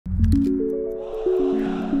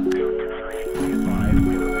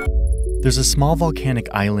There's a small volcanic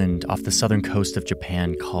island off the southern coast of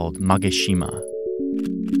Japan called Mageshima.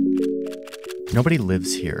 Nobody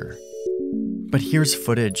lives here. But here's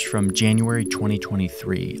footage from January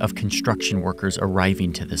 2023 of construction workers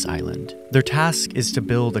arriving to this island. Their task is to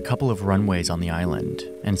build a couple of runways on the island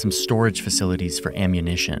and some storage facilities for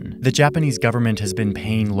ammunition. The Japanese government has been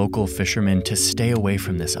paying local fishermen to stay away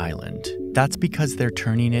from this island. That's because they're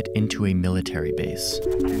turning it into a military base.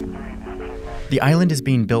 The island is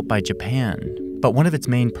being built by Japan, but one of its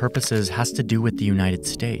main purposes has to do with the United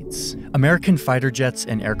States. American fighter jets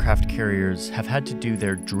and aircraft carriers have had to do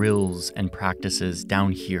their drills and practices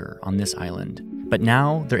down here on this island. But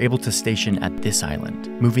now they're able to station at this island,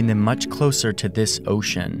 moving them much closer to this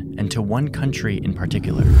ocean and to one country in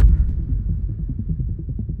particular.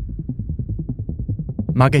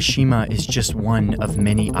 Mageshima is just one of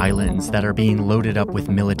many islands that are being loaded up with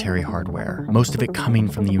military hardware, most of it coming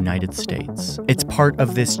from the United States. It's part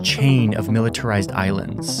of this chain of militarized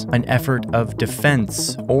islands, an effort of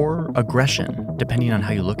defense or aggression, depending on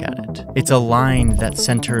how you look at it. It's a line that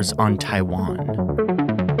centers on Taiwan.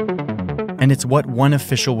 And it's what one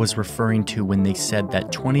official was referring to when they said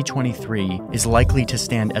that 2023 is likely to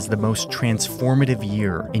stand as the most transformative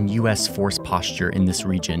year in U.S. force posture in this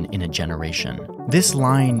region in a generation. This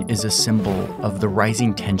line is a symbol of the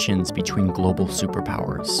rising tensions between global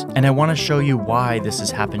superpowers. And I want to show you why this is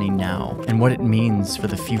happening now and what it means for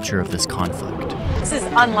the future of this conflict. This is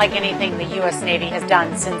unlike anything the U.S. Navy has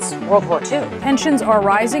done since World War II. Tensions are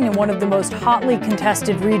rising in one of the most hotly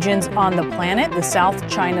contested regions on the planet, the South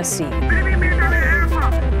China Sea.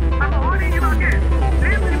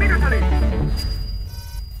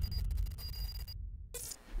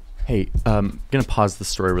 Hey, I'm going to pause the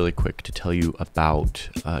story really quick to tell you about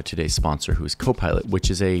today's sponsor, who is Copilot, which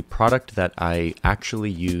is a product that I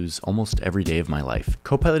actually use almost every day of my life.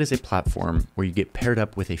 Copilot is a platform where you get paired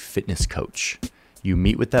up with a fitness coach. You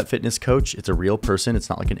meet with that fitness coach. It's a real person. It's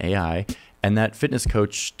not like an AI. And that fitness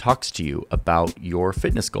coach talks to you about your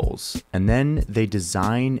fitness goals. And then they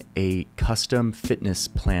design a custom fitness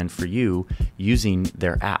plan for you using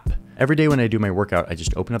their app. Every day when I do my workout, I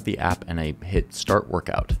just open up the app and I hit start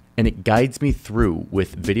workout. And it guides me through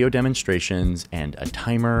with video demonstrations and a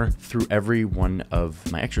timer through every one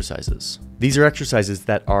of my exercises. These are exercises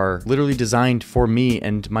that are literally designed for me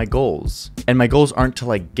and my goals. And my goals aren't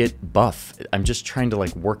to get buff. I'm just trying to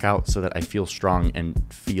work out so that I feel strong and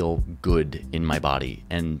feel good in my body.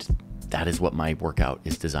 And that is what my workout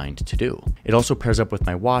is designed to do. It also pairs up with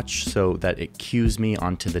my watch so that it cues me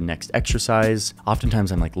onto the next exercise.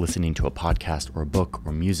 Oftentimes I'm listening to a podcast or a book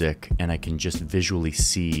or music, and I can just visually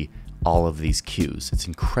see all of these cues. It's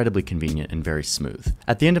incredibly convenient and very smooth.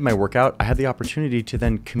 At the end of my workout, I have the opportunity to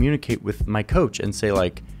then communicate with my coach and say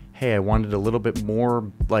hey, I wanted a little bit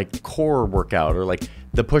more core workout, or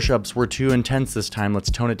the push-ups were too intense this time,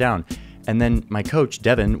 let's tone it down. And then my coach,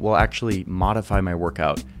 Devin, will actually modify my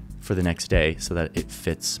workout for the next day so that it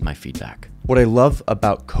fits my feedback. What I love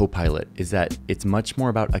about Copilot is that it's much more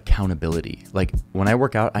about accountability. When I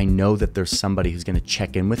work out, I know that there's somebody who's going to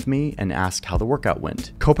check in with me and ask how the workout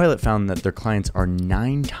went. Copilot found that their clients are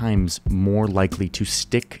 9 times more likely to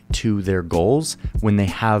stick to their goals when they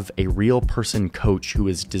have a real person coach who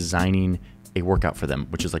is designing a workout for them,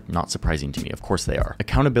 which is not surprising to me. Of course they are.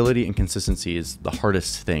 Accountability and consistency is the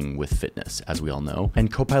hardest thing with fitness, as we all know,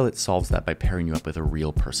 and Copilot solves that by pairing you up with a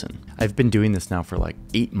real person. I've been doing this now for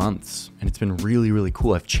 8 months, and it's been really, really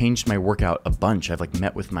cool. I've changed my workout a bunch. I've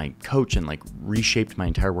met with my coach and reshaped my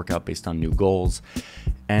entire workout based on new goals.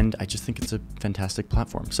 And I just think it's a fantastic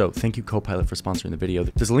platform. So thank you, Copilot, for sponsoring the video.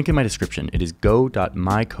 There's a link in my description. It is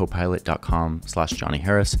go.mycopilot.com/Johnny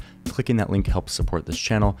Harris. Clicking that link helps support this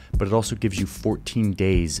channel, but it also gives you 14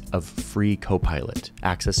 days of free Copilot,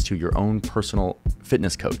 access to your own personal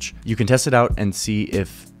fitness coach. You can test it out and see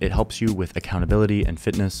if it helps you with accountability and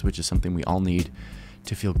fitness, which is something we all need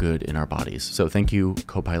to feel good in our bodies. So thank you,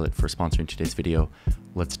 Copilot, for sponsoring today's video.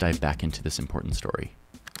 Let's dive back into this important story.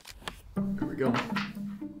 Here we go.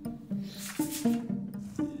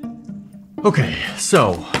 Okay,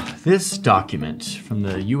 so this document from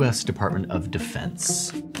the U.S. Department of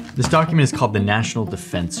Defense. This document is called the National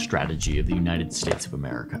Defense Strategy of the United States of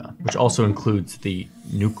America, which also includes the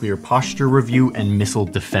Nuclear Posture Review and Missile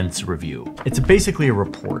Defense Review. It's basically a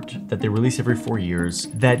report that they release every 4 years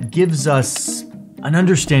that gives us an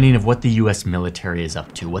understanding of what the U.S. military is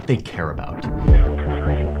up to, what they care about.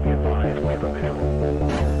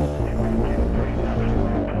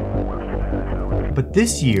 But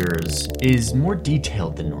this year's is more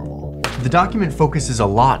detailed than normal. The document focuses a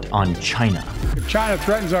lot on China. If China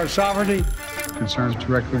threatens our sovereignty, concerns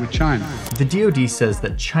directly with China. The DoD says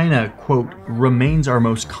that China, quote, remains our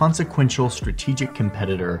most consequential strategic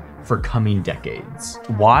competitor for coming decades.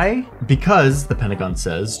 Why? Because, the Pentagon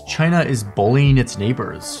says, China is bullying its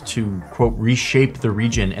neighbors to, quote, reshape the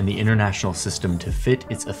region and the international system to fit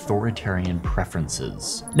its authoritarian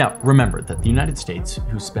preferences. Now, remember that the United States,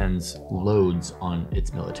 who spends loads on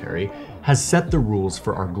its military, has set the rules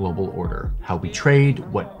for our global order, how we trade,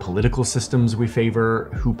 what political systems we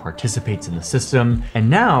favor, who participates in the system, and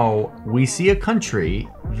now we see a country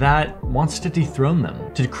that wants to dethrone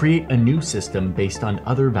them, to create a new system based on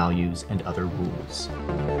other values and other rules.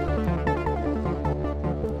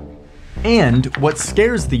 And what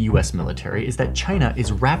scares the US military is that China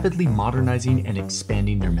is rapidly modernizing and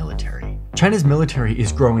expanding their military. China's military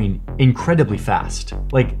is growing incredibly fast.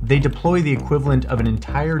 Like, they deploy the equivalent of an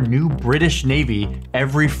entire new British Navy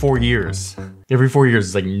every 4 years. Every 4 years,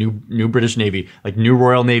 it's like new British Navy, like new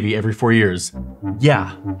Royal Navy every 4 years.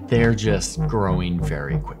 Yeah, they're just growing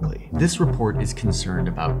very quickly. This report is concerned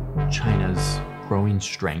about China's growing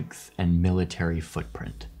strength and military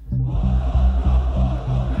footprint.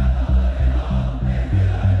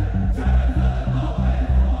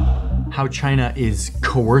 How China is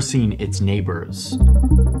coercing its neighbors,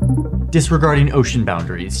 disregarding ocean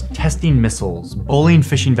boundaries, testing missiles, bullying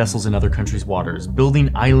fishing vessels in other countries' waters,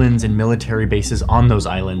 building islands and military bases on those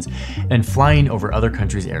islands, and flying over other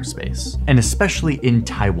countries' airspace. And especially in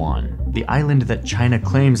Taiwan, the island that China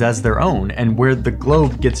claims as their own and where the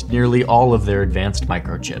globe gets nearly all of their advanced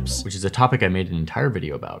microchips, which is a topic I made an entire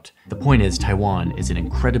video about. The point is, Taiwan is an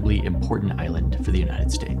incredibly important island for the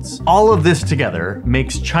United States. All of this together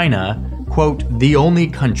makes China, quote, the only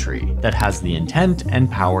country that has the intent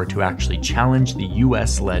and power to actually challenge the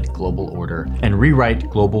US-led global order and rewrite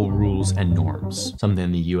global rules and norms,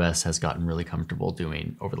 something the US has gotten really comfortable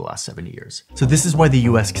doing over the last 70 years. So this is why the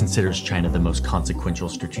US considers China the most consequential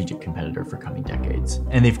strategic competitor for coming decades.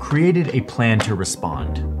 And they've created a plan to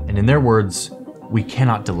respond. And in their words, we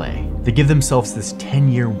cannot delay. They give themselves this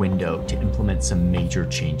 10-year window to implement some major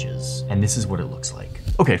changes. And this is what it looks like.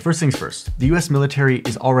 Okay, first things first. The US military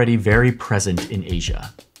is already very present in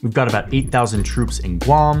Asia. We've got about 8,000 troops in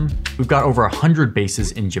Guam. We've got over 100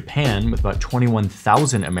 bases in Japan with about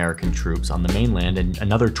 21,000 American troops on the mainland and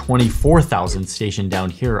another 24,000 stationed down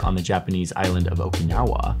here on the Japanese island of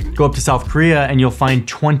Okinawa. Go up to South Korea and you'll find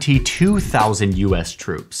 22,000 US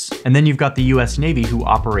troops. And then you've got the US Navy who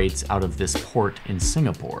operates out of this port in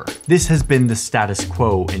Singapore. This has been the status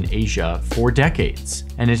quo in Asia for decades.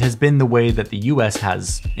 And it has been the way that the US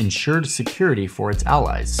has ensured security for its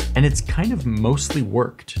allies. And it's kind of mostly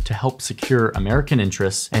worked to help secure American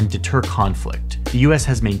interests and deter conflict. The US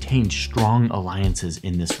has maintained strong alliances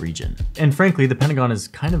in this region. And frankly, the Pentagon has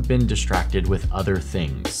kind of been distracted with other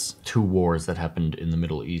things. 2 wars that happened in the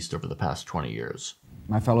Middle East over the past 20 years.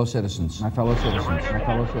 My fellow citizens, my fellow citizens, my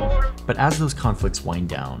fellow citizens. But as those conflicts wind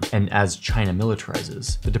down, and as China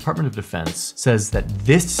militarizes, the Department of Defense says that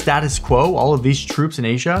this status quo, all of these troops in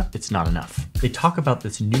Asia, it's not enough. They talk about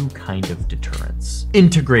this new kind of deterrence.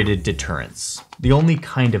 Integrated deterrence. The only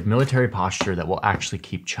kind of military posture that will actually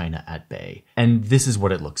keep China at bay. And this is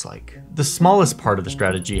what it looks like. The smallest part of the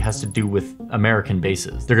strategy has to do with American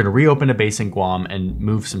bases. They're gonna reopen a base in Guam and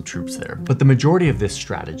move some troops there. But the majority of this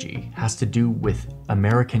strategy has to do with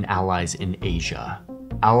American allies in Asia.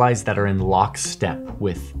 Allies that are in lockstep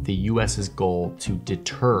with the US's goal to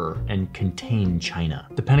deter and contain China.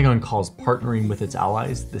 The Pentagon calls partnering with its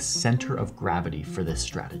allies the center of gravity for this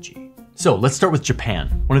strategy. So let's start with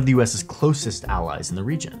Japan, one of the US's closest allies in the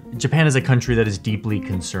region. Japan is a country that is deeply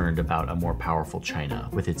concerned about a more powerful China,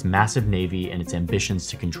 with its massive navy and its ambitions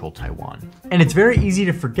to control Taiwan. And it's very easy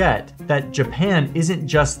to forget that Japan isn't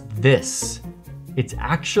just this. It's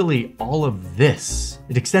actually all of this.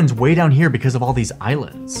 It extends way down here because of all these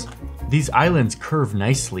islands. These islands curve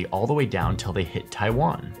nicely all the way down till they hit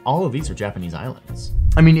Taiwan. All of these are Japanese islands.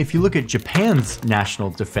 I mean, if you look at Japan's national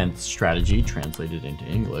defense strategy, translated into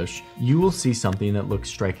English, you will see something that looks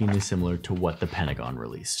strikingly similar to what the Pentagon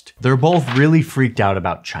released. They're both really freaked out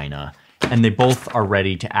about China, and they both are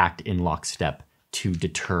ready to act in lockstep to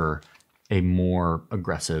deter a more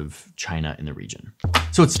aggressive China in the region.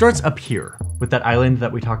 So it starts up here with that island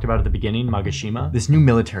that we talked about at the beginning, Magashima, this new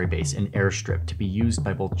military base and airstrip to be used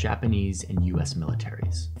by both Japanese and US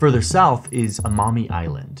militaries. Further south is Amami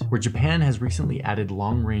Island, where Japan has recently added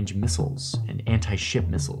long-range missiles and anti-ship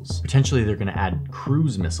missiles. Potentially they're gonna add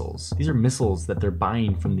cruise missiles. These are missiles that they're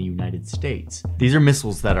buying from the United States. These are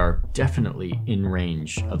missiles that are definitely in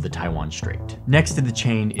range of the Taiwan Strait. Next to the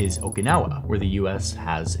chain is Okinawa, where the US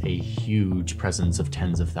has a huge huge presence of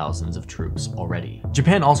tens of thousands of troops already.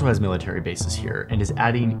 Japan also has military bases here and is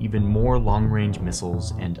adding even more long-range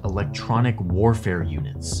missiles and electronic warfare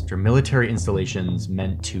units, which are military installations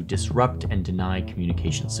meant to disrupt and deny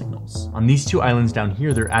communication signals. On these two islands down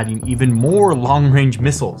here, they're adding even more long-range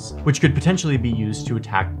missiles, which could potentially be used to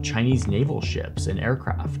attack Chinese naval ships and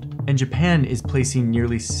aircraft. And Japan is placing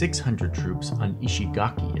nearly 600 troops on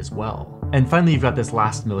Ishigaki as well. And finally, you've got this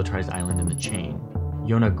last militarized island in the chain,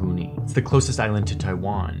 Yonaguni. It's the closest island to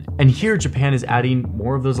Taiwan. And here Japan is adding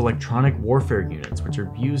more of those electronic warfare units, which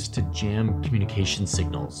are used to jam communication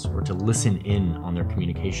signals or to listen in on their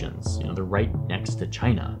communications. You know, they're right next to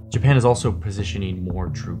China. Japan is also positioning more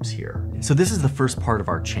troops here. So this is the first part of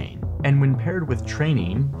our chain. And when paired with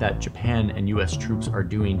training that Japan and US troops are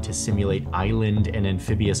doing to simulate island and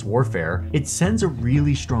amphibious warfare, it sends a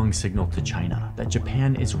really strong signal to China that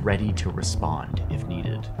Japan is ready to respond if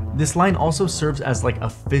needed. This line also serves as like a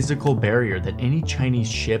physical barrier that any Chinese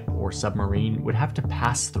ship or submarine would have to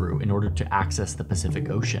pass through in order to access the Pacific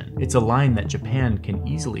Ocean. It's a line that Japan can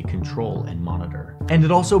easily control and monitor. And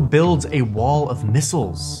it also builds a wall of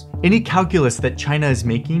missiles. Any calculus that China is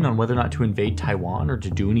making on whether or not to invade Taiwan or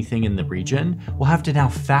to do anything in the region will have to now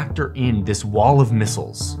factor in this wall of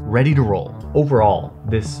missiles ready to roll. Overall,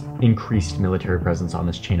 this increased military presence on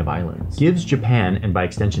this chain of islands gives Japan, and by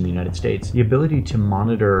extension the United States, the ability to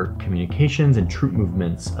monitor communications and troop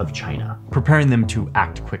movements of China, preparing them to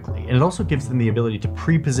act quickly. And it also gives them the ability to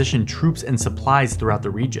pre-position troops and supplies throughout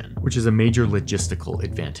the region, which is a major logistical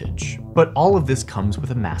advantage. But all of this comes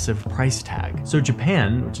with a massive price tag. So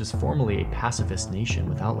Japan, which is formerly a pacifist nation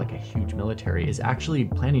without like a huge military, is actually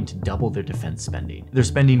planning to double their defense spending. They're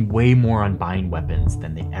spending way more on buying weapons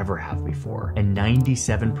than they ever have before, and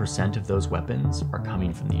 97% of those weapons are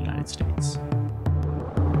coming from the United States.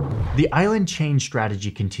 The island chain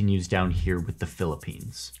strategy continues down here with the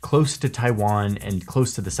Philippines, close to Taiwan and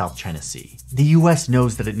close to the South China Sea. The US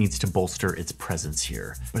knows that it needs to bolster its presence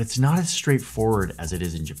here, but it's not as straightforward as it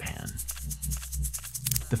is in Japan.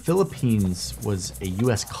 The Philippines was a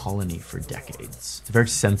US colony for decades. It's a very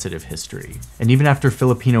sensitive history. And even after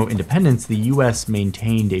Filipino independence, the US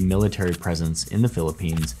maintained a military presence in the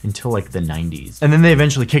Philippines until like the 90s. And then they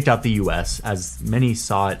eventually kicked out the US, as many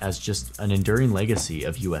saw it as just an enduring legacy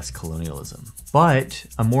of US colonialism. But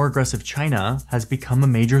a more aggressive China has become a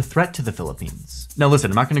major threat to the Philippines. Now listen,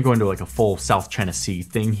 I'm not gonna go into like a full South China Sea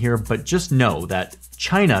thing here, but just know that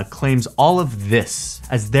China claims all of this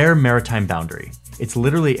as their maritime boundary. It's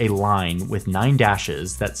literally a line with 9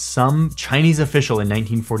 dashes that some Chinese official in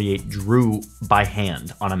 1948 drew by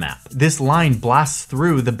hand on a map. This line blasts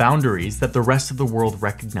through the boundaries that the rest of the world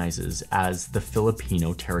recognizes as the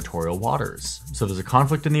Filipino territorial waters. So there's a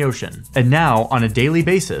conflict in the ocean. And now, on a daily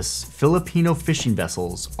basis, Filipino fishing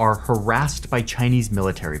vessels are harassed by Chinese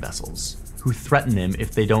military vessels, who threaten them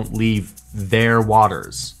if they don't leave their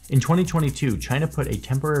waters. In 2022, China put a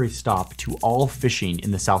temporary stop to all fishing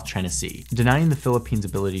in the South China Sea, denying the Philippines'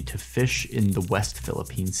 ability to fish in the West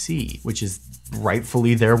Philippine Sea, which is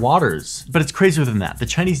rightfully their waters. But it's crazier than that. The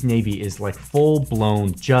Chinese Navy is like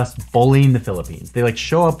full-blown just bullying the Philippines. They like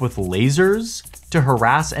show up with lasers to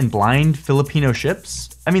harass and blind Filipino ships.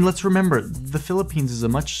 I mean, let's remember, the Philippines is a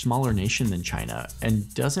much smaller nation than China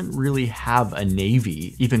and doesn't really have a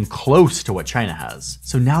navy even close to what China has.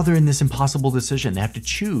 So now they're in this impossible decision. They have to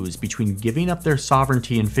choose between giving up their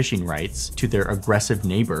sovereignty and fishing rights to their aggressive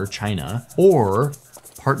neighbor, China, or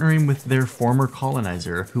partnering with their former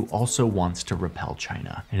colonizer who also wants to repel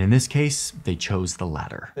China. And in this case, they chose the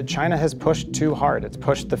latter. China has pushed too hard. It's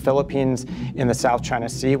pushed the Philippines in the South China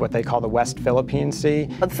Sea, what they call the West Philippine Sea.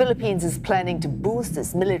 But the Philippines is planning to boost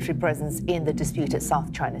its military presence in the disputed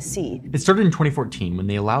South China Sea. It started in 2014 when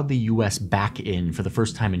they allowed the US back in for the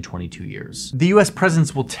first time in 22 years. The US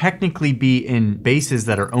presence will technically be in bases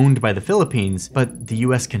that are owned by the Philippines, but the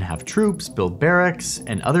US can have troops, build barracks,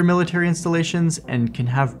 and other military installations, and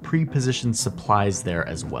can have pre-positioned supplies there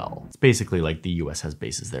as well. It's basically like the US has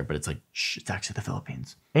bases there, but it's like, shh, it's actually the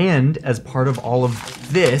Philippines. And as part of all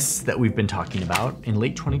of this that we've been talking about, in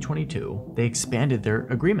late 2022, they expanded their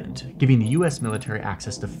agreement, giving the US military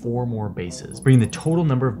access to 4 more bases, bringing the total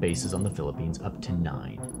number of bases on the Philippines up to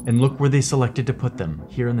 9. And look where they selected to put them,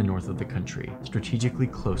 here in the north of the country, strategically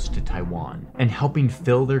close to Taiwan, and helping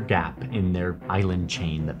fill their gap in their island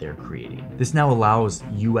chain that they're creating. This now allows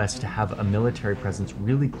US to have a military presence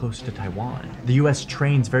really close to Taiwan. The US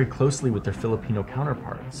trains very closely with their Filipino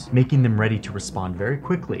counterparts, making them ready to respond very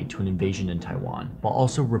quickly to an invasion in Taiwan, while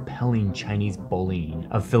also repelling Chinese bullying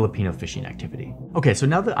of Filipino fishing activity. Okay, so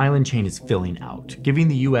now the island chain is filling out, giving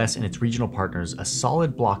the US and its regional partners a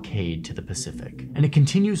solid blockade to the Pacific. And it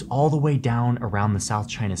continues all the way down around the South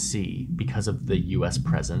China Sea because of the US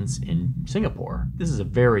presence in Singapore. This is a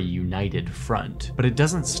very united front, but it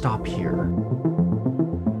doesn't stop here.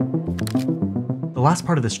 The last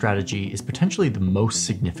part of the strategy is potentially the most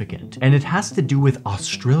significant, and it has to do with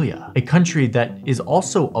Australia, a country that is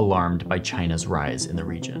also alarmed by China's rise in the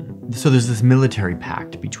region. So there's this military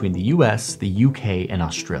pact between the US, the UK, and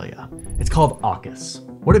Australia. It's called AUKUS.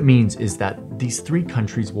 What it means is that these three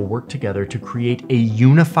countries will work together to create a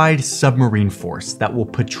unified submarine force that will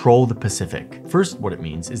patrol the Pacific. First, what it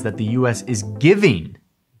means is that the US is giving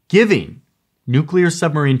nuclear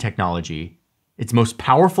submarine technology, its most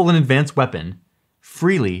powerful and advanced weapon,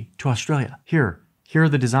 freely to Australia. Here are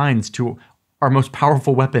the designs to our most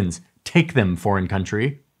powerful weapons. Take them, foreign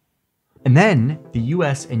country. And then the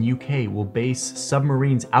US and UK will base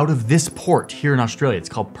submarines out of this port here in Australia. It's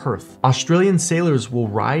called Perth. Australian sailors will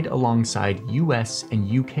ride alongside US and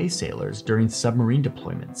UK sailors during submarine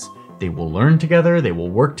deployments. They will learn together, they will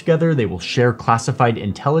work together, they will share classified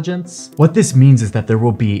intelligence. What this means is that there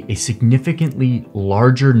will be a significantly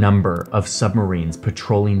larger number of submarines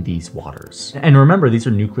patrolling these waters. And remember, these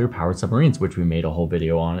are nuclear powered submarines, which we made a whole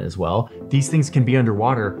video on as well. These things can be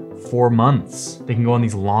underwater for months. They can go on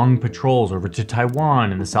these long patrols over to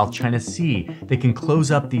Taiwan and the South China Sea. They can close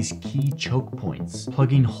up these key choke points,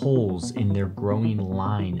 plugging holes in their growing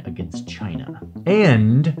line against China.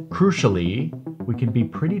 And crucially, we can be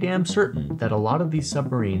pretty damn certain that a lot of these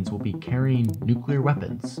submarines will be carrying nuclear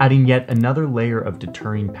weapons, adding yet another layer of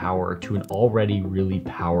deterring power to an already really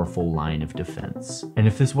powerful line of defense. And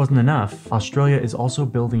if this wasn't enough, Australia is also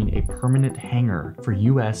building a permanent hangar for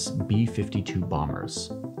US B-52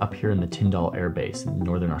 bombers up here in the Tyndall Air Base in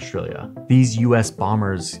northern Australia. These US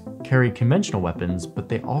bombers carry conventional weapons, but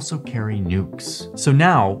they also carry nukes. So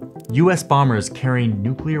now, US bombers carrying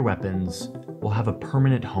nuclear weapons will have a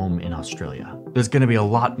permanent home in Australia. There's gonna be a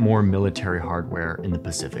lot more military hardware in the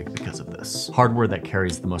Pacific because of this. Hardware that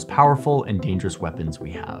carries the most powerful and dangerous weapons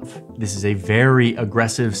we have. This is a very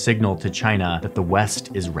aggressive signal to China that the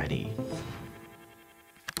West is ready.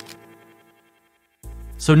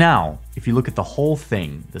 So now, if you look at the whole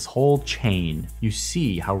thing, this whole chain, you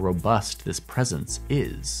see how robust this presence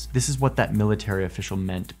is. This is what that military official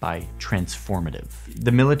meant by transformative.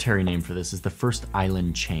 The military name for this is the First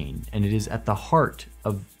Island Chain, and it is at the heart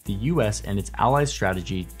of the US and its allies'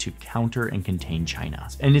 strategy to counter and contain China.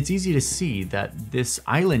 And it's easy to see that this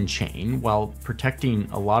island chain, while protecting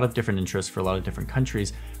a lot of different interests for a lot of different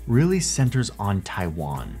countries, really centers on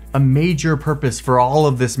Taiwan. A major purpose for all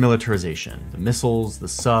of this militarization, the missiles, the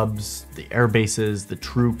subs, the air bases, the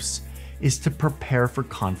troops, is to prepare for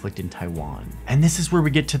conflict in Taiwan. And this is where we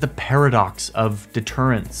get to the paradox of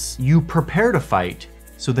deterrence. You prepare to fight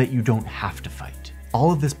so that you don't have to fight.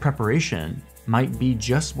 All of this preparation might be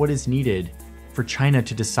just what is needed for China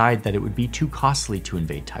to decide that it would be too costly to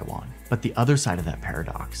invade Taiwan. But the other side of that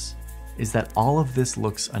paradox is that all of this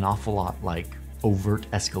looks an awful lot like overt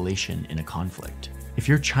escalation in a conflict. If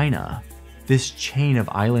you're China, this chain of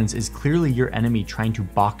islands is clearly your enemy trying to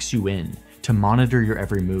box you in, to monitor your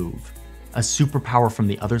every move. A superpower from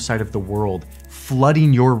the other side of the world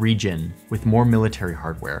flooding your region with more military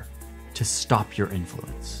hardware to stop your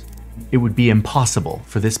influence. It would be impossible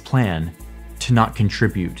for this plan to not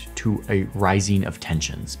contribute to a rising of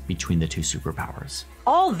tensions between the two superpowers.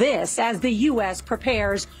 All this as the U.S.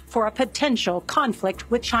 prepares for a potential conflict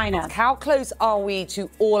with China. How close are we to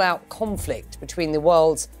all-out conflict between the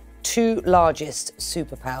world's two largest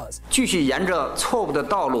superpowers? 继续沿着错误的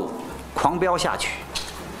道路狂飙下去，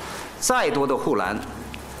再多的护栏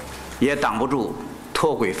也挡不住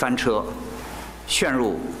脱轨翻车，陷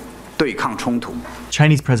入对抗冲突。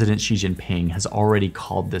 Chinese President Xi Jinping has already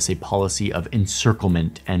called this a policy of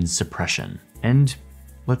encirclement and suppression. And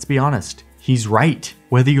let's be honest, he's right.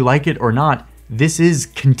 Whether you like it or not, this is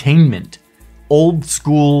containment. Old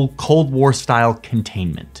school Cold War style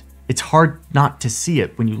containment. It's hard not to see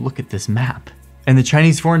it when you look at this map. And the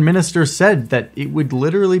Chinese foreign minister said that it would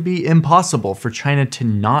literally be impossible for China to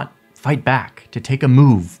not fight back, to take a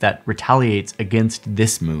move that retaliates against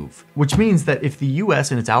this move. Which means that if the US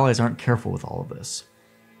and its allies aren't careful with all of this,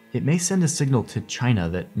 it may send a signal to China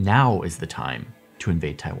that now is the time to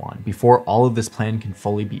invade Taiwan, before all of this plan can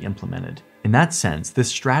fully be implemented. In that sense, this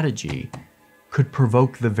strategy could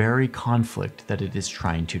provoke the very conflict that it is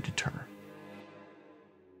trying to deter.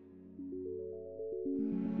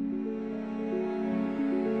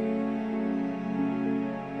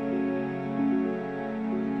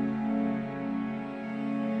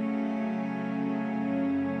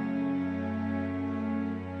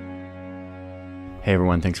 Hey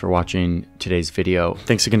everyone, thanks for watching today's video.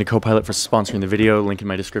 Thanks again to Copilot for sponsoring the video. Link in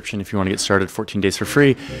my description if you want to get started, 14 days for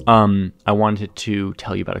free. I wanted to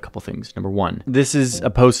tell you about a couple things. Number one, this is a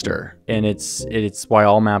poster, and it's why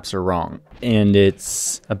all maps are wrong. And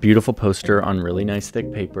it's a beautiful poster on really nice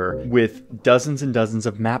thick paper with dozens and dozens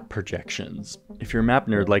of map projections. If you're a map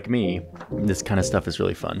nerd like me, this kind of stuff is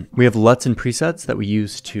really fun. We have LUTs and presets that we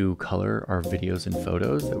use to color our videos and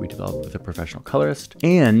photos that we developed with a professional colorist.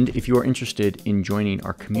 And if you are interested in joining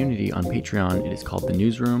our community on Patreon, it is called The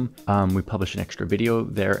Newsroom. We publish an extra video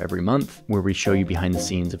there every month where we show you behind the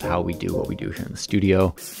scenes of how we do what we do here in the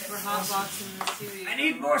studio. We're hotboxing the studio. I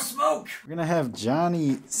need more smoke! We're gonna have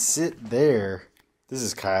Johnny sit there. This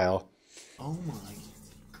is Kyle. Oh my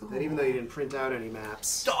god. Even though you didn't print out any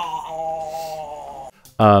maps.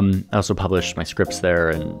 I also publish my scripts there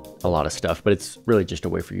and a lot of stuff, but it's really just a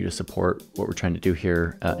way for you to support what we're trying to do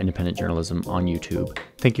here, independent journalism on YouTube.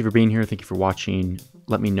 Thank you for being here. Thank you for watching.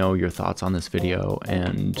 Let me know your thoughts on this video,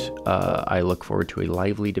 and I look forward to a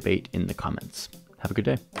lively debate in the comments. Have a good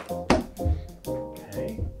day.